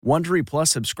Wondery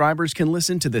Plus subscribers can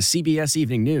listen to the CBS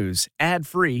Evening News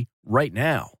ad-free right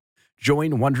now.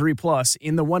 Join Wondery Plus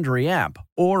in the Wondery app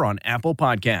or on Apple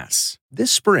Podcasts.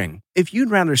 This spring, if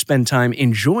you'd rather spend time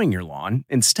enjoying your lawn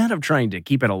instead of trying to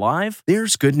keep it alive,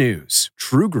 there's good news.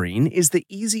 True Green is the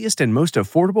easiest and most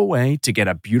affordable way to get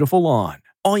a beautiful lawn.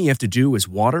 All you have to do is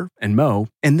water and mow,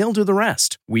 and they'll do the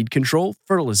rest. Weed control,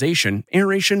 fertilization,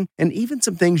 aeration, and even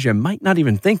some things you might not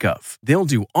even think of. They'll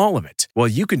do all of it, while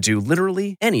you can do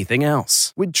literally anything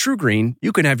else. With True Green,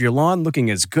 you can have your lawn looking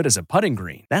as good as a putting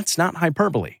green. That's not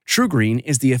hyperbole. True Green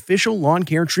is the official lawn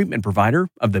care treatment provider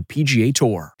of the PGA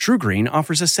Tour. True Green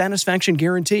offers a satisfaction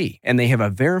guarantee, and they have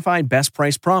a verified best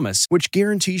price promise, which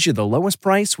guarantees you the lowest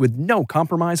price with no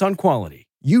compromise on quality.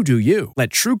 You do you. Let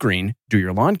True Green do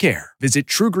your lawn care. Visit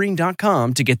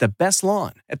TrueGreen.com to get the best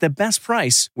lawn at the best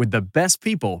price with the best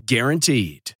people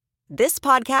guaranteed. This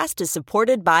podcast is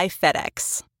supported by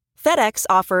FedEx. FedEx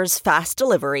offers fast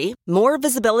delivery, more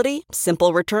visibility,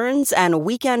 simple returns, and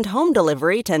weekend home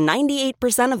delivery to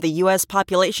 98% of the U.S.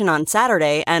 population on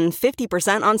Saturday and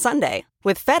 50% on Sunday.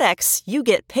 With FedEx, you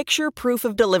get picture proof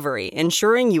of delivery,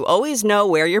 ensuring you always know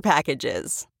where your package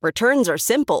is. Returns are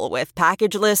simple with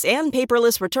packageless and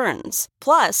paperless returns.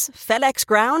 Plus, FedEx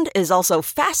Ground is also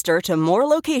faster to more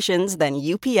locations than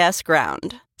UPS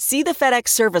Ground. See the FedEx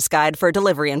service guide for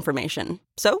delivery information.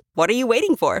 So, what are you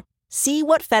waiting for? See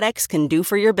what FedEx can do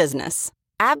for your business.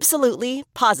 Absolutely,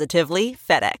 positively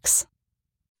FedEx.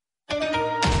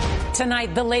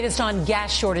 Tonight, the latest on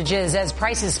gas shortages as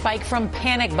prices spike from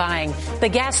panic buying, the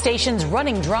gas stations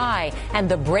running dry, and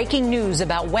the breaking news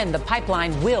about when the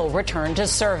pipeline will return to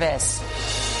service.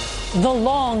 The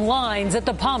long lines at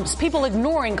the pumps, people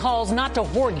ignoring calls not to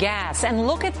hoard gas. And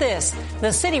look at this,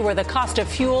 the city where the cost of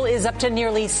fuel is up to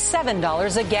nearly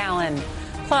 $7 a gallon.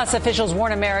 Plus, officials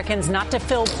warn Americans not to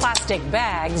fill plastic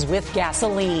bags with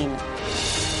gasoline.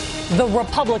 The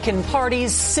Republican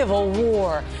Party's civil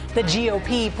war. The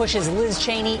GOP pushes Liz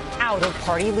Cheney out of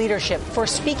party leadership for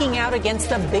speaking out against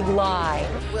the big lie.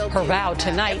 Her vow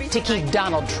tonight to keep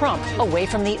Donald Trump away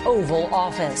from the Oval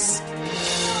Office.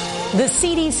 The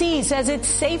CDC says it's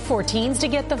safe for teens to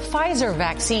get the Pfizer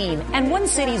vaccine. And one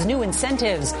city's new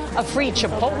incentives, a free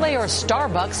Chipotle or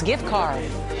Starbucks gift card.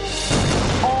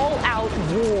 All-out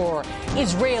war.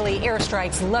 Israeli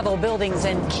airstrikes level buildings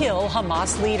and kill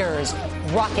Hamas leaders.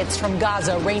 Rockets from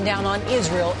Gaza rain down on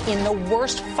Israel in the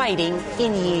worst fighting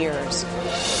in years.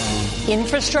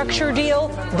 Infrastructure deal?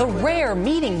 The rare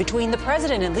meeting between the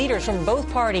president and leaders from both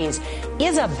parties.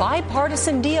 Is a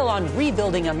bipartisan deal on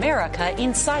rebuilding America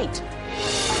in sight?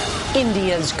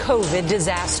 India's COVID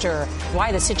disaster.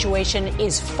 Why the situation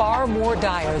is far more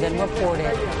dire than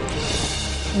reported.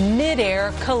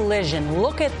 Mid-air collision.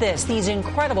 Look at this. These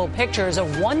incredible pictures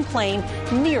of one plane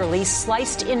nearly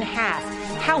sliced in half.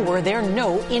 How were there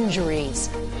no injuries?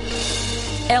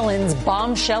 Ellen's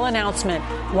bombshell announcement.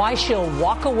 Why she'll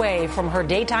walk away from her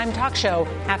daytime talk show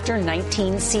after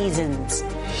 19 seasons.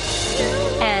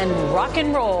 And Rock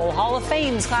and Roll Hall of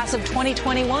Fame's class of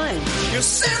 2021. You're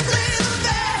simply the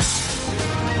best.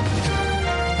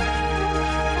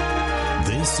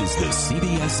 This is the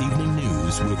CBS Evening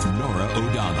News with Norah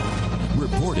O'Donnell,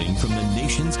 reporting from the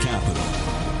nation's capital.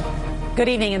 Good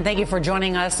evening, and thank you for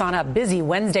joining us on a busy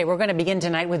Wednesday. We're going to begin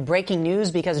tonight with breaking news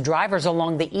because drivers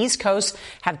along the East Coast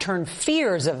have turned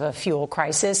fears of a fuel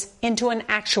crisis into an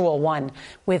actual one,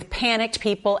 with panicked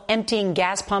people emptying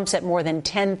gas pumps at more than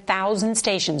 10,000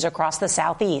 stations across the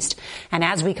Southeast. And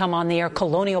as we come on the air,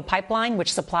 Colonial Pipeline,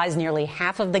 which supplies nearly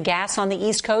half of the gas on the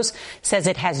East Coast, says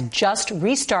it has just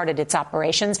restarted its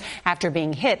operations after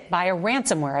being hit by a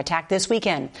ransomware attack this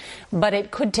weekend. But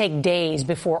it could take days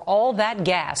before all that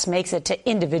gas makes it to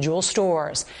individual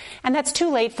stores. And that's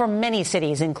too late for many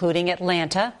cities, including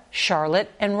Atlanta, Charlotte,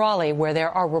 and Raleigh, where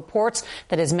there are reports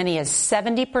that as many as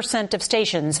 70% of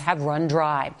stations have run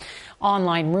dry.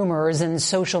 Online rumors and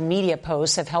social media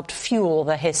posts have helped fuel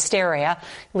the hysteria,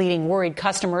 leading worried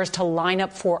customers to line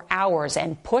up for hours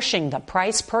and pushing the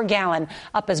price per gallon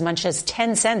up as much as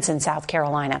 10 cents in South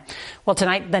Carolina. Well,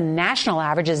 tonight, the national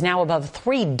average is now above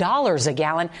 $3 a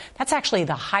gallon. That's actually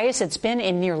the highest it's been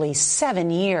in nearly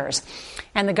 7 years.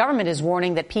 And the government is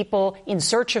warning that people in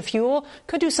search of fuel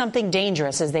could do something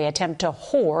dangerous as they attempt to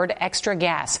hoard extra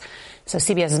gas. So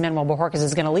CBS's Manuel Bojorquez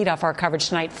is going to lead off our coverage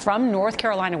tonight from North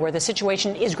Carolina, where the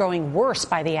situation is growing worse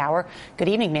by the hour. Good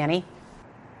evening, Manny.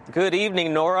 Good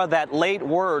evening, Norah. That late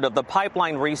word of the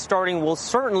pipeline restarting will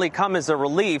certainly come as a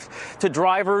relief to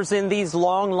drivers in these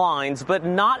long lines, but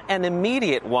not an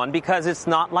immediate one because it's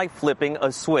not like flipping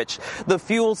a switch. The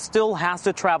fuel still has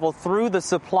to travel through the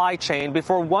supply chain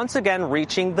before once again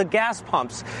reaching the gas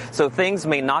pumps, so things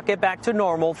may not get back to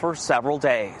normal for several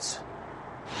days.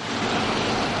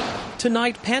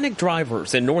 Tonight, panicked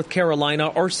drivers in North Carolina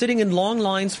are sitting in long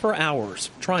lines for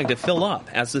hours, trying to fill up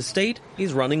as the state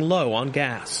is running low on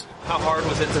gas. How hard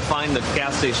was it to find the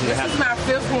gas station? This is my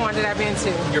fifth one that I've been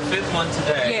to. Your fifth one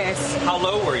today? Yes. How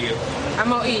low were you?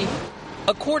 I'm on E.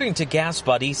 According to Gas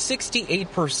Buddy,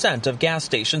 68% of gas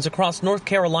stations across North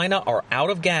Carolina are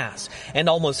out of gas, and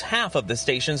almost half of the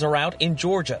stations are out in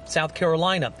Georgia, South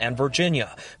Carolina, and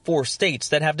Virginia, 4 states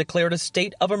that have declared a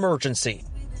state of emergency.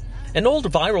 An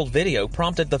old viral video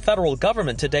prompted the federal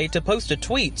government today to post a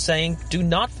tweet saying, "Do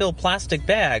not fill plastic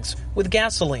bags with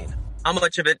gasoline." How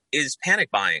much of it is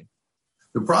panic buying?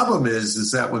 The problem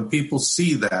is that when people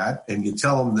see that and you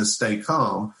tell them to stay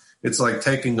calm, it's like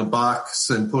taking a box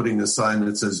and putting a sign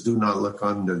that says, "Do not look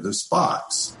under this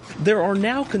box." There are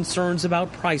now concerns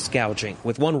about price gouging,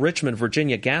 with one Richmond,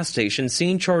 Virginia gas station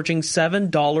seen charging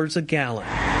 $7 a gallon.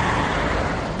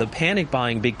 The panic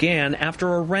buying began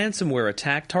after a ransomware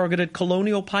attack targeted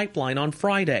Colonial Pipeline on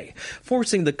Friday,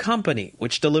 forcing the company,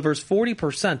 which delivers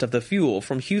 40% of the fuel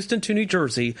from Houston to New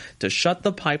Jersey, to shut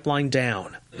the pipeline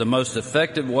down. The most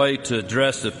effective way to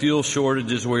address the fuel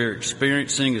shortages we're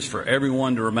experiencing is for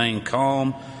everyone to remain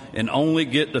calm and only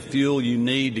get the fuel you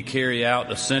need to carry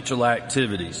out essential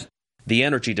activities. The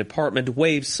Energy Department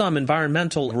waived some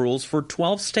environmental rules for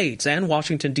 12 states and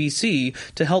Washington, D.C.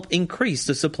 to help increase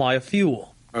the supply of fuel.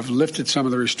 I've lifted some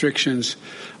of the restrictions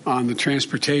on the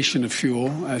transportation of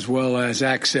fuel, as well as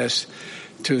access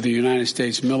to the United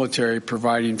States military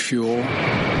providing fuel.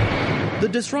 The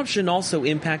disruption also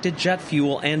impacted jet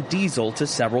fuel and diesel to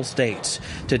several states.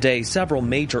 Today, several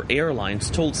major airlines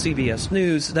told CBS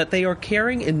News that they are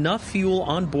carrying enough fuel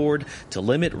on board to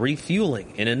limit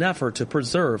refueling in an effort to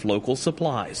preserve local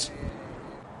supplies.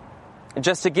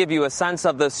 Just to give you a sense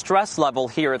of the stress level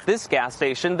here at this gas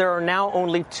station, there are now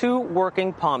only 2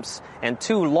 working pumps and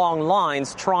 2 long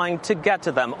lines trying to get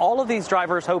to them. All of these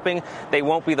drivers hoping they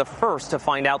won't be the first to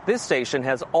find out this station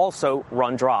has also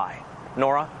run dry.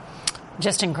 Norah?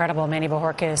 Just incredible, Manny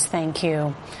Bojorquez. Thank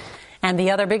you. And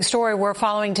the other big story we're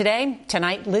following today,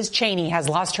 tonight, Liz Cheney has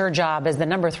lost her job as the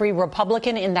number 3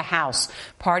 Republican in the House.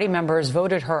 Party members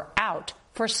voted her out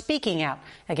for speaking out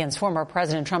against former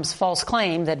President Trump's false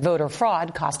claim that voter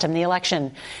fraud cost him the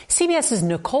election. CBS's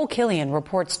Nicole Killian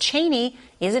reports Cheney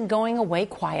isn't going away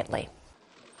quietly.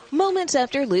 Moments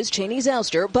after Liz Cheney's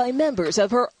ouster by members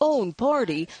of her own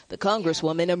party, the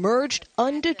Congresswoman emerged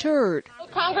undeterred.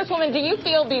 Congresswoman, do you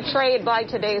feel betrayed by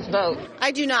today's vote?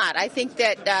 I do not. I think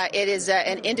that it is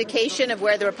an indication of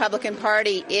where the Republican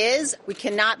Party is. We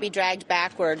cannot be dragged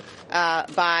backward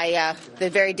by the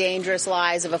very dangerous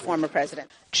lies of a former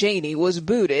president. Cheney was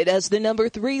booted as the number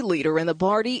 3 leader in the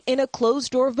party in a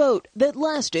closed-door vote that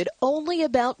lasted only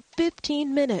about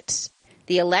 15 minutes.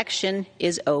 The election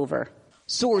is over.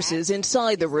 Sources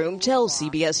inside the room tell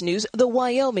CBS News the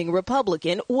Wyoming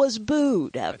Republican was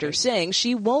booed after saying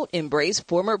she won't embrace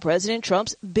former President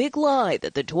Trump's big lie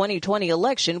that the 2020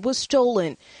 election was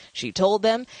stolen. She told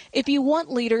them, "If you want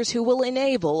leaders who will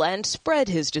enable and spread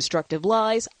his destructive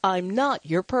lies, I'm not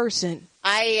your person."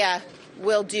 I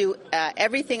will do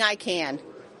everything I can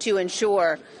to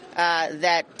ensure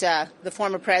that the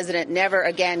former president never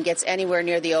again gets anywhere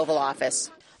near the Oval Office.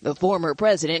 The former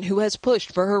president, who has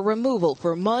pushed for her removal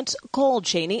for months, called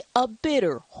Cheney a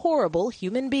bitter, horrible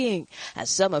human being,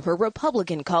 as some of her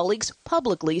Republican colleagues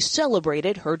publicly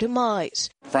celebrated her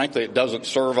demise. Frankly, it doesn't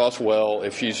serve us well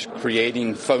if she's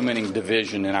fomenting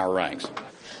division in our ranks.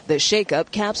 The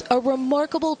shakeup caps a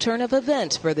remarkable turn of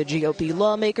events for the GOP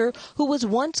lawmaker who was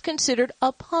once considered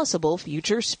a possible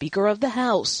future Speaker of the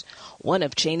House. One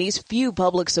of Cheney's few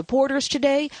public supporters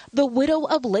today, the widow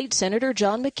of late Senator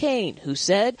John McCain, who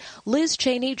said Liz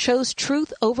Cheney chose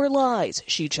truth over lies.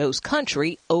 She chose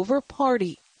country over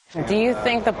party. Do you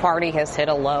think the party has hit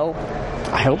a low?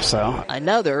 I hope so.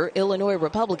 Another, Illinois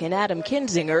Republican Adam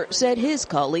Kinzinger, said his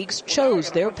colleagues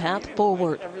chose their path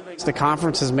forward. The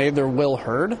conference has made their will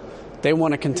heard. They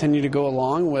want to continue to go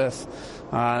along with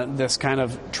this kind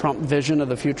of Trump vision of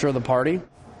the future of the party.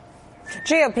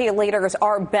 GOP leaders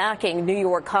are backing New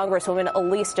York Congresswoman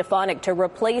Elise Stefanik to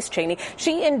replace Cheney.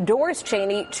 She endorsed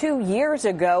Cheney 2 years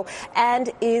ago and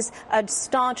is a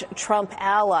staunch Trump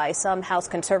ally. Some House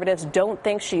conservatives don't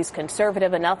think she's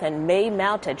conservative enough and may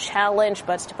mount a challenge,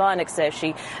 but Stefanik says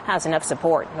she has enough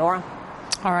support. Norah?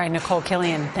 All right, Nicole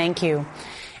Killian, thank you.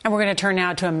 And we're going to turn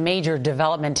now to a major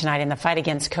development tonight in the fight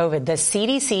against COVID. The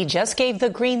CDC just gave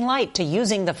the green light to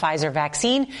using the Pfizer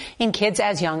vaccine in kids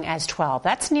as young as 12.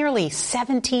 That's nearly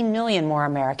 17 million more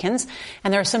Americans.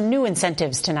 And there are some new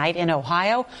incentives tonight in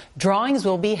Ohio. Drawings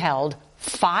will be held.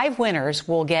 5 winners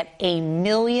will get $1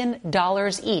 million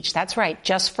each. That's right,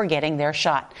 just for getting their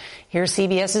shot. Here's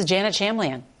CBS's Janet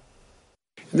Shamlian.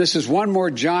 This is one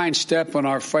more giant step on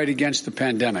our fight against the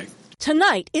pandemic.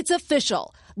 Tonight, it's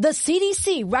official. The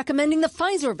CDC recommending the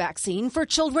Pfizer vaccine for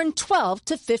children 12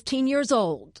 to 15 years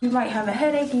old. You might have a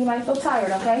headache, you might feel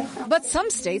tired, okay? But some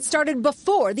states started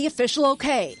before the official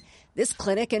okay. This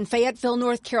clinic in Fayetteville,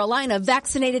 North Carolina,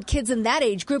 vaccinated kids in that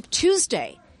age group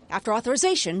Tuesday after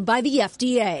authorization by the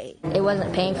FDA. It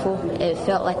wasn't painful. It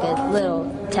felt like a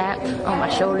little tap on my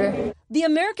shoulder. The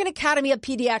American Academy of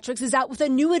Pediatrics is out with a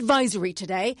new advisory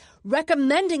today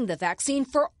recommending the vaccine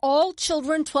for all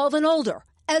children 12 and older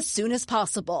as soon as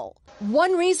possible.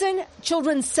 One reason,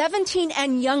 children 17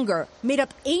 and younger made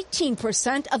up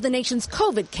 18% of the nation's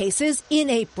COVID cases in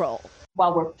April.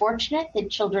 While we're fortunate that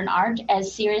children aren't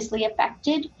as seriously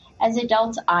affected as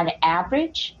adults on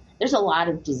average, there's a lot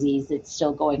of disease that's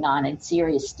still going on and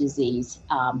serious disease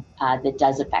that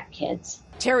does affect kids.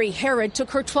 Terry Herod took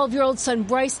her 12-year-old son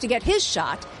Bryce to get his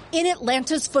shot in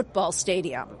Atlanta's football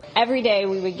stadium. Every day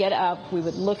we would get up, we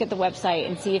would look at the website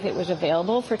and see if it was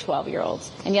available for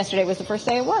 12-year-olds. And yesterday was the first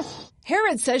day it was.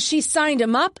 Herod says she signed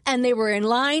him up and they were in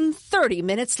line 30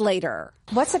 minutes later.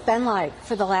 What's it been like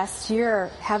for the last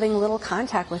year having little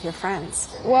contact with your friends?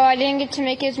 Well, I didn't get to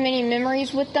make as many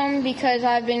memories with them because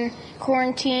I've been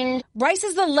quarantined. Bryce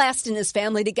is the last in his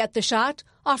family to get the shot,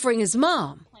 offering his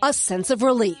mom a sense of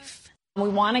relief. We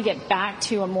want to get back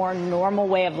to a more normal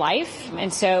way of life,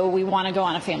 and so we want to go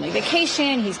on a family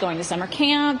vacation. He's going to summer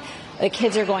camp. The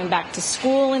kids are going back to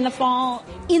school in the fall.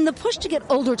 In the push to get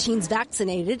older teens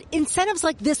vaccinated, incentives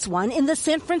like this one in the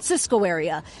San Francisco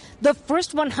area. The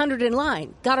first 100 in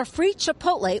line got a free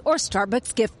Chipotle or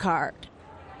Starbucks gift card.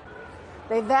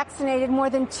 They vaccinated more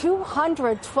than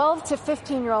 200 12 to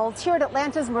 15-year-olds here at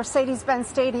Atlanta's Mercedes-Benz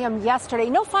Stadium yesterday.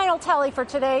 No final tally for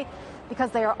today,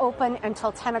 because they are open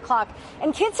until 10 o'clock.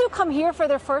 And kids who come here for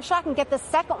their first shot can get the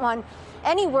second one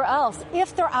anywhere else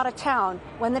if they're out of town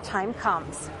when the time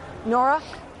comes. Norah?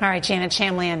 All right, Janet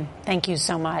Shamlian, thank you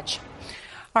so much.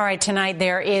 All right, tonight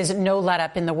there is no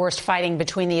let-up in the worst fighting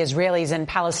between the Israelis and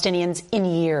Palestinians in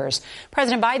years.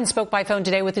 President Biden spoke by phone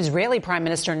today with Israeli Prime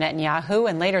Minister Netanyahu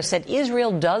and later said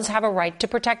Israel does have a right to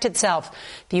protect itself.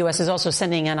 The U.S. is also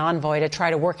sending an envoy to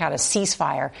try to work out a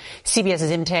ceasefire.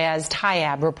 CBS's Imtiaz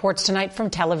Tayyab reports tonight from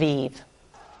Tel Aviv.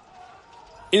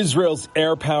 Israel's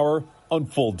air power on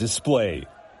full display.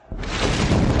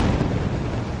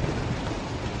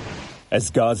 As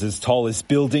Gaza's tallest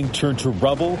building turned to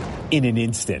rubble in an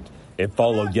instant. It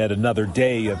followed yet another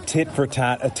day of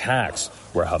tit-for-tat attacks,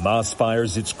 where Hamas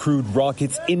fires its crude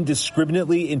rockets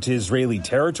indiscriminately into Israeli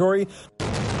territory,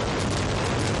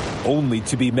 only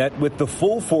to be met with the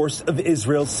full force of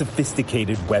Israel's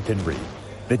sophisticated weaponry.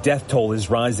 The death toll is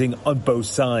rising on both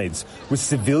sides, with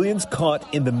civilians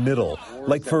caught in the middle,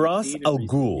 like Faraz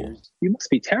Al-Ghul. You must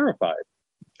be terrified.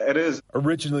 It is.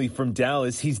 Originally from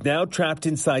Dallas, he's now trapped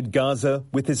inside Gaza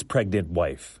with his pregnant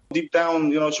wife. Deep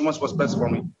down, she wants what's best for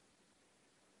me.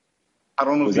 I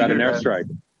don't know. Was that an airstrike?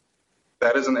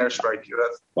 That is an airstrike.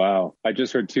 Wow. I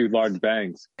just heard 2 large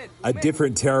bangs. A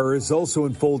different terror is also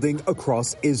unfolding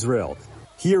across Israel.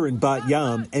 Here in Bat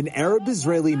Yam, an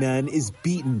Arab-Israeli man is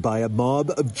beaten by a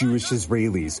mob of Jewish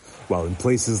Israelis, while in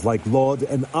places like Lod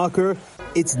and Acre,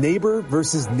 it's neighbor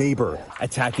versus neighbor,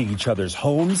 attacking each other's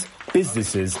homes,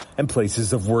 businesses, and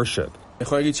places of worship.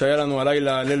 This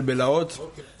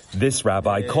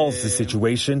rabbi calls the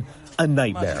situation a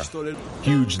nightmare.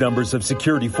 Huge numbers of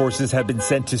security forces have been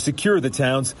sent to secure the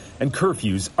towns, and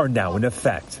curfews are now in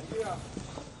effect.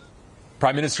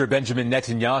 Prime Minister Benjamin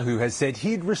Netanyahu has said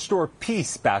he'd restore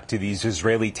peace back to these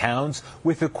Israeli towns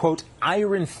with a, quote,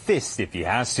 iron fist if he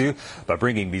has to. But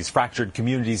bringing these fractured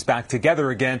communities back together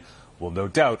again will no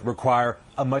doubt require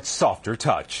a much softer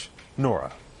touch.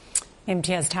 Norah.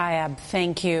 Imtiaz Tayyab,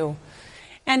 thank you.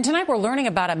 And tonight we're learning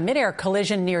about a midair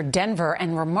collision near Denver,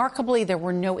 and remarkably there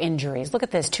were no injuries. Look at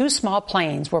this. 2 small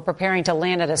planes were preparing to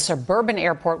land at a suburban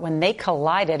airport when they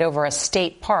collided over a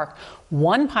state park.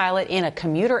 One pilot in a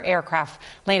commuter aircraft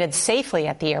landed safely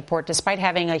at the airport despite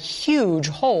having a huge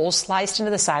hole sliced into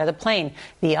the side of the plane.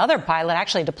 The other pilot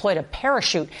actually deployed a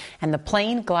parachute, and the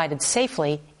plane glided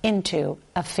safely into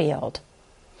a field.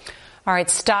 All right,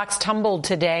 stocks tumbled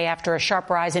today after a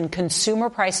sharp rise in consumer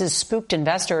prices spooked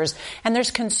investors. And there's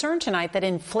concern tonight that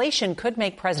inflation could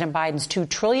make President Biden's $2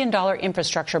 trillion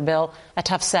infrastructure bill a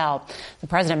tough sell. The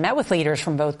president met with leaders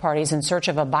from both parties in search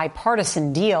of a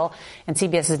bipartisan deal. And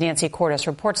CBS's Nancy Cordes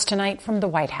reports tonight from the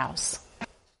White House.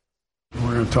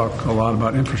 We're going to talk a lot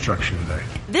about infrastructure today.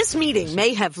 This meeting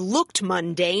may have looked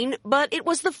mundane, but it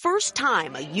was the first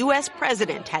time a U.S.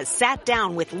 president has sat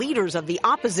down with leaders of the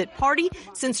opposite party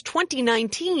since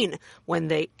 2019, when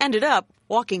they ended up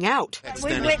walking out.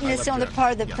 We witnessed on the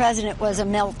part of the president was a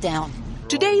meltdown.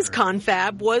 Today's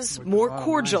confab was more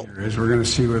cordial. We're going to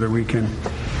see whether we can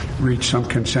reach some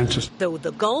consensus. Though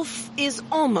the gulf is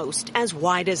almost as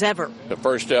wide as ever. The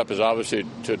first step is obviously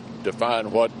to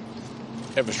define what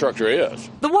infrastructure is.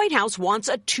 The White House wants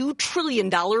a $2 trillion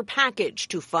package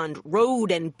to fund road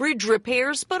and bridge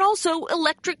repairs, but also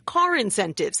electric car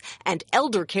incentives and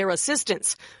elder care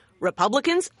assistance.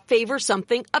 Republicans favor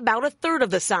something about a third of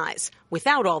the size,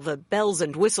 without all the bells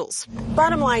and whistles.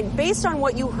 Bottom line, based on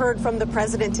what you heard from the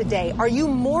president today, are you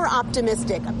more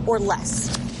optimistic or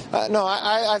less? No,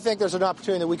 I think there's an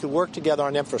opportunity that we could work together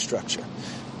on infrastructure.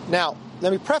 Now,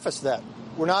 let me preface that.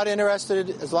 We're not interested,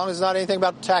 as long as it's not anything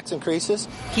about tax increases.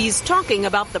 He's talking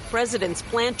about the president's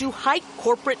plan to hike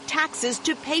corporate taxes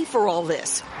to pay for all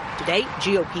this. Today,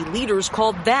 GOP leaders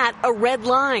called that a red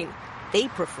line. They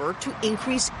prefer to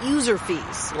increase user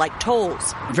fees, like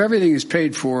tolls. If everything is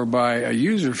paid for by a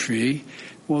user fee,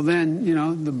 well then,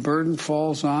 the burden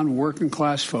falls on working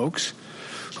class folks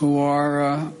who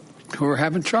are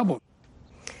having trouble.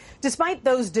 Despite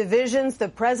those divisions, the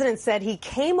president said he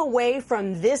came away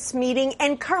from this meeting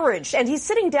encouraged, and he's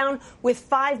sitting down with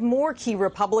 5 more key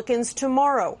Republicans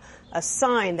tomorrow, a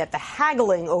sign that the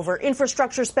haggling over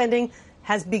infrastructure spending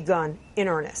has begun in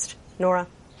earnest. Norah?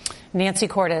 Nancy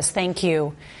Cordes, thank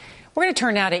you. We're going to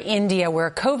turn now to India, where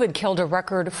COVID killed a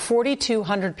record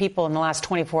 4,200 people in the last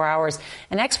 24 hours.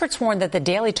 And experts warned that the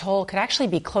daily toll could actually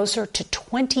be closer to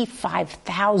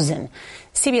 25,000.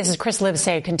 CBS's Chris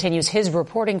Livesay continues his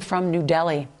reporting from New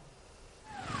Delhi.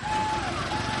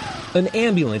 An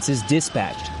ambulance is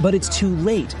dispatched, but it's too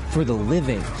late for the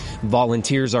living.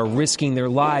 Volunteers are risking their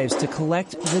lives to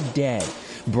collect the dead.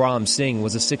 Brahm Singh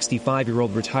was a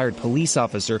 65-year-old retired police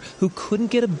officer who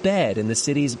couldn't get a bed in the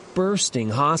city's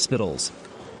bursting hospitals.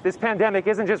 This pandemic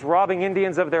isn't just robbing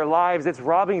Indians of their lives, it's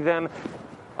robbing them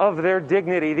of their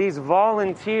dignity. These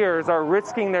volunteers are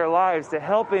risking their lives to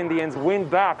help Indians win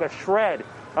back a shred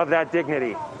of that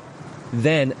dignity.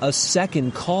 Then a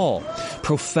second call.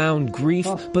 Profound grief,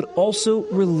 but also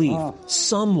relief.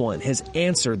 Someone has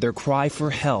answered their cry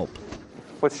for help.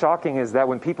 What's shocking is that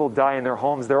when people die in their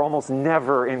homes, they're almost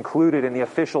never included in the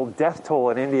official death toll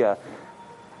in India.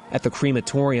 At the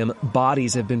crematorium,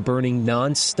 bodies have been burning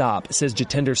non-stop, says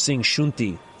Jitender Singh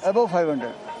Shunti. Above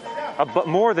 500.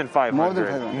 More than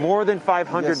 500. More than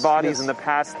 500 yes, bodies yes. in the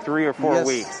past 3 or 4 yes.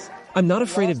 weeks. I'm not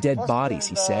afraid of dead bodies,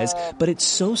 he says, but it's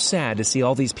so sad to see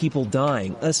all these people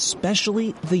dying,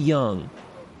 especially the young.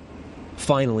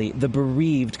 Finally, the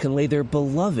bereaved can lay their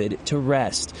beloved to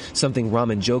rest, something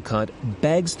Raman Jokant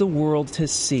begs the world to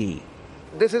see.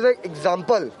 This is an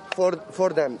example for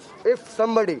them. If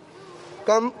somebody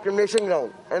come cremation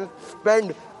ground and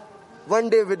spend one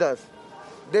day with us,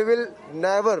 they will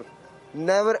never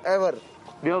ever.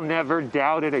 They'll never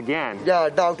doubt it again. Yeah,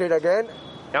 doubt it again.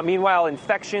 Now, meanwhile,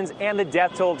 infections and the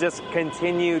death toll just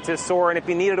continue to soar. And if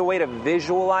you needed a way to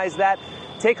visualize that,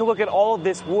 take a look at all of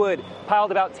this wood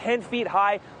piled about 10 feet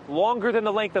high, longer than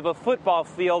the length of a football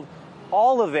field,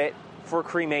 all of it for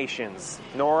cremations.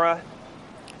 Norah?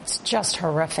 It's just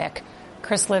horrific.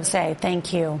 Chris Livesay,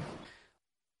 thank you.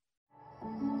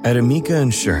 At Amica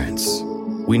Insurance,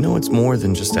 we know it's more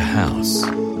than just a house.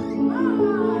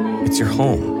 It's your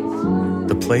home,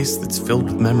 the place that's filled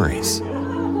with memories.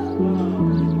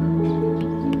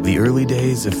 The early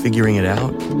days of figuring it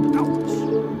out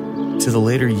to the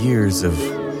later years of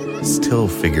still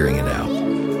figuring it out.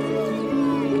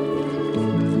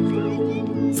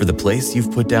 For the place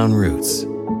you've put down roots,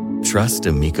 trust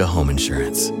Amica Home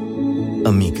Insurance.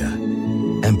 Amica,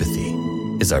 empathy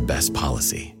is our best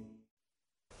policy.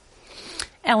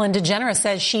 Ellen DeGeneres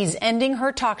says she's ending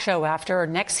her talk show after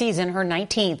next season, her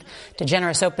 19th.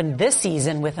 DeGeneres opened this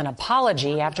season with an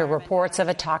apology after reports of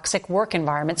a toxic work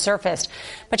environment surfaced.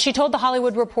 But she told The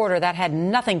Hollywood Reporter that had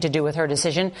nothing to do with her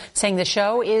decision, saying the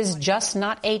show is just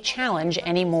not a challenge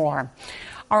anymore.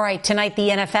 All right, tonight the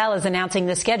NFL is announcing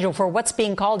the schedule for what's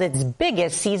being called its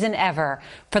biggest season ever.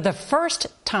 For the first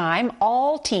time,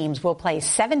 all teams will play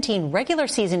 17 regular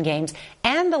season games,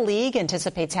 and the league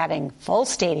anticipates having full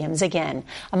stadiums again.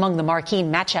 Among the marquee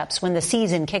matchups when the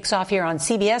season kicks off here on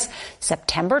CBS,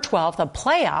 September 12th, a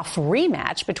playoff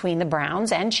rematch between the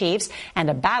Browns and Chiefs and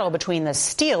a battle between the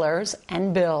Steelers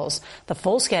and Bills. The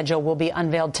full schedule will be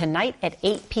unveiled tonight at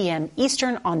 8 p.m.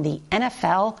 Eastern on the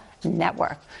NFL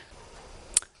Network.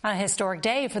 A historic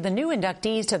day for the new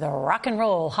inductees to the Rock and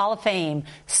Roll Hall of Fame.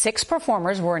 6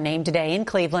 performers were named today in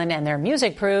Cleveland, and their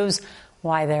music proves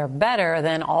why they're better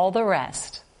than all the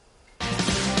rest.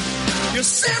 You're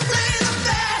simply the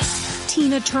best.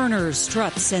 Tina Turner's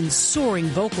struts and soaring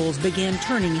vocals began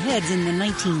turning heads in the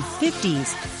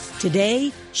 1950s.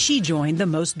 Today, she joined the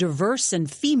most diverse and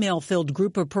female-filled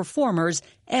group of performers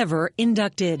ever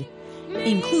inducted,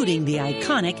 including the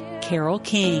iconic Carole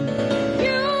King.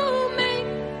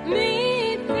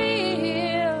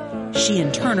 She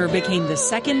and Turner became the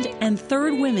second and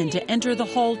third women to enter the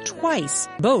hall twice.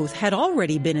 Both had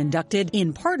already been inducted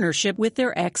in partnership with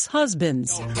their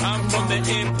ex-husbands.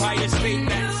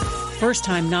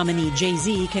 First-time nominee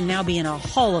Jay-Z can now be in a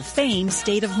Hall of Fame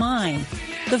state of mind.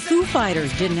 The Foo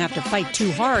Fighters didn't have to fight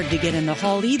too hard to get in the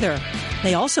hall either.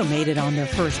 They also made it on their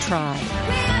first try.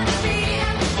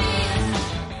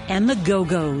 And the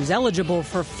Go-Go's, eligible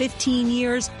for 15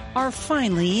 years, are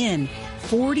finally in,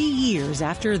 40 years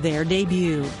after their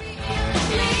debut.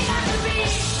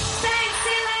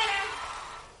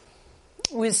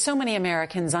 With so many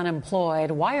Americans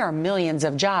unemployed, why are millions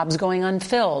of jobs going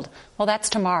unfilled? Well, that's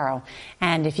tomorrow.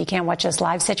 And if you can't watch us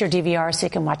live, set your DVR so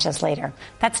you can watch us later.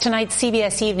 That's tonight's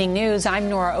CBS Evening News. I'm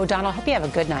Norah O'Donnell. Hope you have a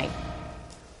good night.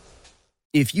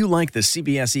 If you like the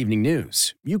CBS Evening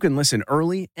News, you can listen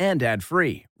early and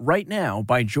ad-free right now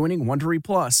by joining Wondery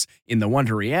Plus in the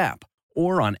Wondery app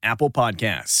or on Apple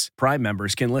Podcasts. Prime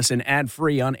members can listen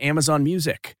ad-free on Amazon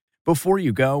Music. Before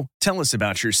you go, tell us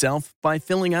about yourself by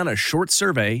filling out a short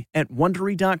survey at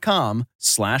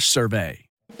Wondery.com/survey.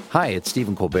 Hi, it's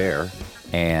Stephen Colbert,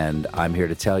 and I'm here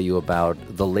to tell you about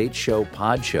The Late Show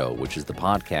Pod Show, which is the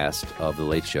podcast of The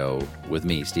Late Show with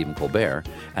me, Stephen Colbert,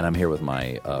 and I'm here with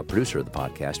my producer of the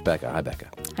podcast, Becca. Hi, Becca.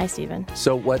 Hi, Stephen.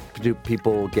 So what do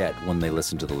people get when they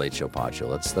listen to The Late Show Pod Show?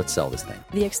 Let's sell this thing.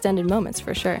 The extended moments,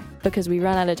 for sure, because we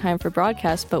run out of time for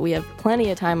broadcast, but we have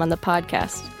plenty of time on the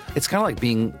podcast. It's kind of like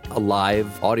being a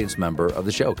live audience member of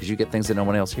the show because you get things that no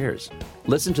one else hears.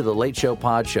 Listen to The Late Show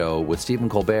Pod Show with Stephen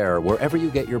Colbert wherever you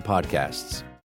get your podcasts.